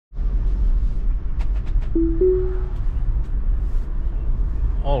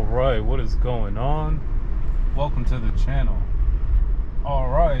Alright, what is going on? Welcome to the channel.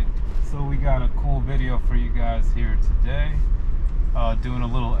 Alright, so we got a cool video for you guys here today. Doing a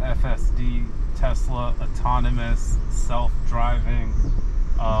little FSD Tesla autonomous self-driving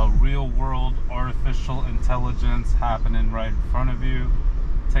real world artificial intelligence happening right in front of you.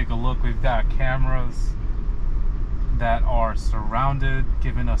 Take a look, we've got cameras that are surrounded,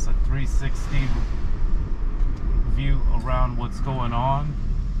 giving us a 360 view around what's going on.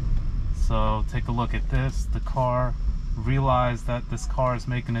 So take a look at this. The car, realize that this car is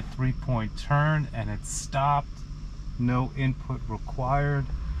making a 3-point turn and it stopped. No input required.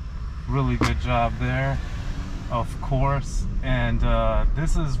 Really good job there, of course. And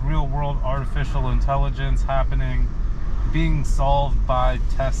this is real world artificial intelligence happening, being solved by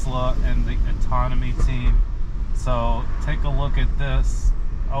Tesla and the autonomy team. So take a look at this.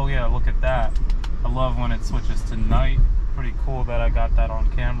 Oh yeah, look at that. I love when it switches to night. Pretty cool that I got that on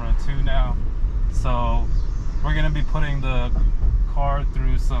camera too now. So we're gonna be putting the car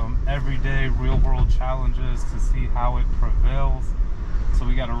through some everyday real world challenges to see how it prevails. So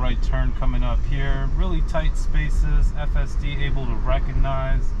we got a right turn coming up here, really tight spaces, FSD able to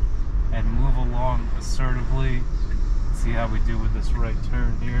recognize and move along assertively. See how we do with this right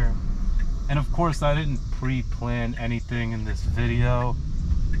turn here. And of course I didn't pre-plan anything in this video.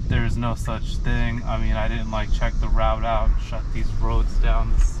 There's no such thing. I mean, I didn't like check the route out and shut these roads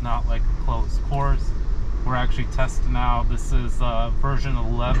down. This is not like a closed course. We're actually testing out. This is version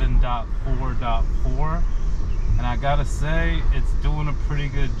 11.4.4, and I gotta say it's doing a pretty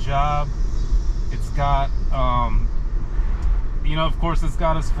good job. It's got you know, of course it's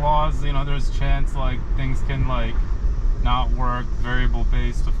got its flaws. You know, there's a chance like things can like not work, variable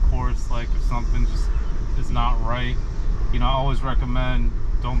based, of course. Like if something just is not right, you know, I always recommend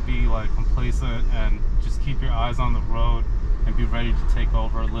don't be like complacent and just keep your eyes on the road and be ready to take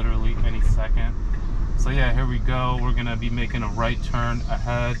over literally any second. So yeah, here we go. We're gonna be making a right turn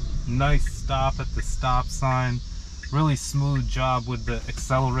ahead. Nice stop at the stop sign. Really smooth job with the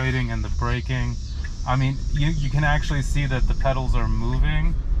accelerating and the braking. I mean, you can actually see that the pedals are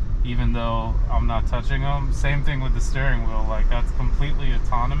moving even though I'm not touching them. Same thing with the steering wheel, like that's completely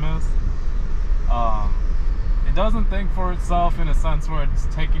autonomous. It doesn't think for itself in a sense where it's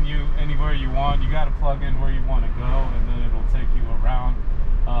taking you anywhere you want. You got to plug in where you want to go and then it'll take you around.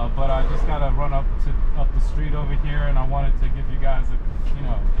 But I just got to run up the street over here, and I wanted to give you guys a, you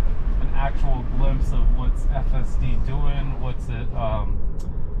know, an actual glimpse of what's FSD doing, what's it,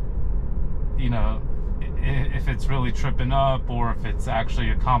 you know, if it's really tripping up or if it's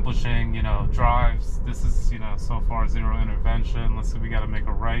actually accomplishing, you know, drives. This is, you know, so far zero intervention. Let's see, we got to make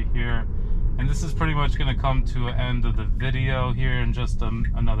a right here. And this is pretty much going to come to an end of the video here in just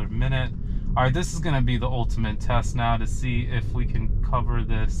another minute. All right, this is going to be the ultimate test now to see if we can cover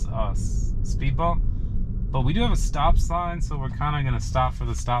this speed bump. But we do have a stop sign, so we're kind of going to stop for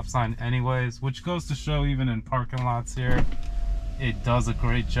the stop sign anyways, which goes to show even in parking lots here, it does a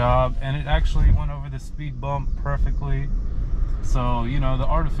great job. And it actually went over the speed bump perfectly. So, you know, the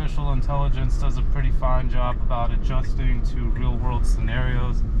artificial intelligence does a pretty fine job about adjusting to real world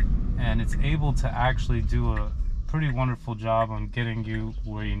scenarios. And it's able to actually do a pretty wonderful job on getting you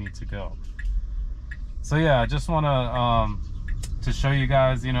where you need to go. So yeah, I just want to show you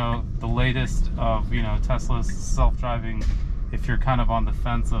guys, you know, the latest of, you know, Tesla's self-driving, if you're kind of on the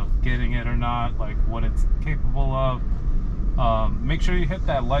fence of getting it or not, like what it's capable of. Make sure you hit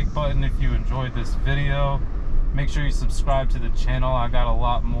that like button if you enjoyed this video. Make sure you subscribe to the channel. I got a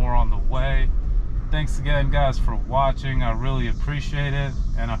lot more on the way. Thanks again, guys, for watching. I really appreciate it,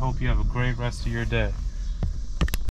 and I hope you have a great rest of your day.